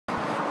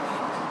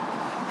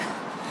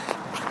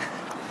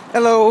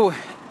Hello,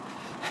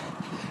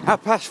 I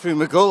passed through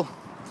McGull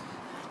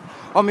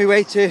on my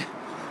way to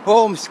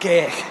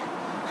Omrskirk.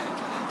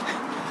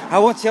 I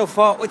want to see how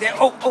far with it.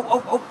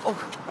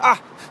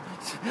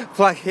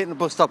 Flag hitting the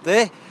bus stop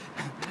there.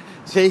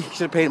 See, should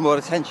have paid more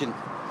attention.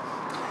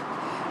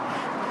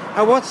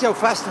 I want to see how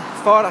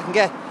far I can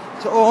get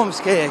to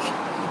Omrskirk,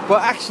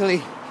 but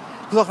actually,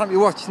 looking at my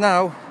watch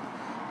now,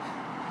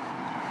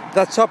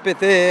 that top bit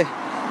there,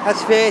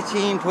 that's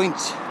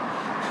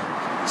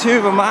 13.2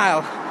 of a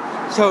mile.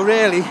 So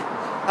really,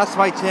 that's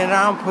my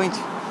turnaround point.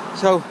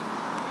 So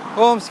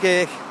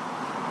Omrskirk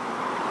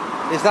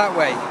is that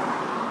way,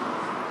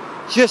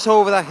 just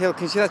over that hill.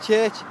 Can you see that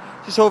church?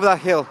 Just over that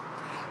hill.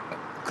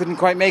 Couldn't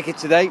quite make it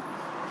today.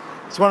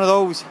 It's one of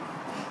those.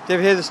 Did you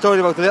ever hear the story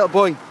about the little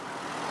boy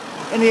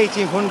in the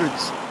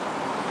 1800s?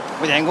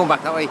 Well, then going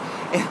back that way.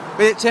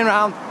 With it turn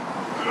around.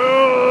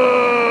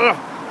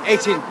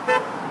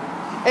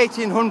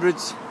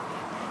 1800s.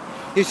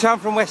 He was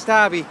from West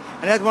Derby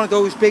and had one of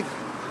those big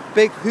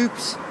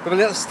hoops with a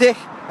little stick.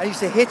 I used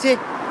to hit it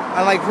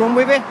and like run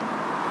with it,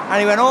 and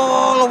he went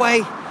all the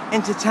way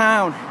into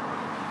town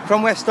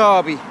from West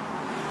Derby,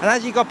 and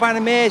as he got by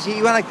the Mersey,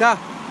 he went like that,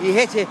 he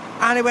hit it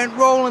and he went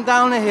rolling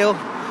down the hill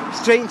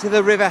straight into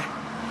the river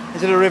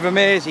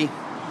Mersey.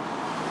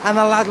 And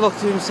the lad looked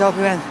to himself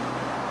and went,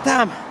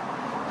 damn,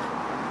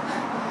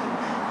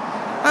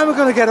 I'm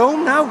gonna get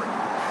home now.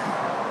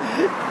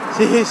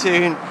 See you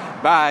soon,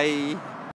 bye.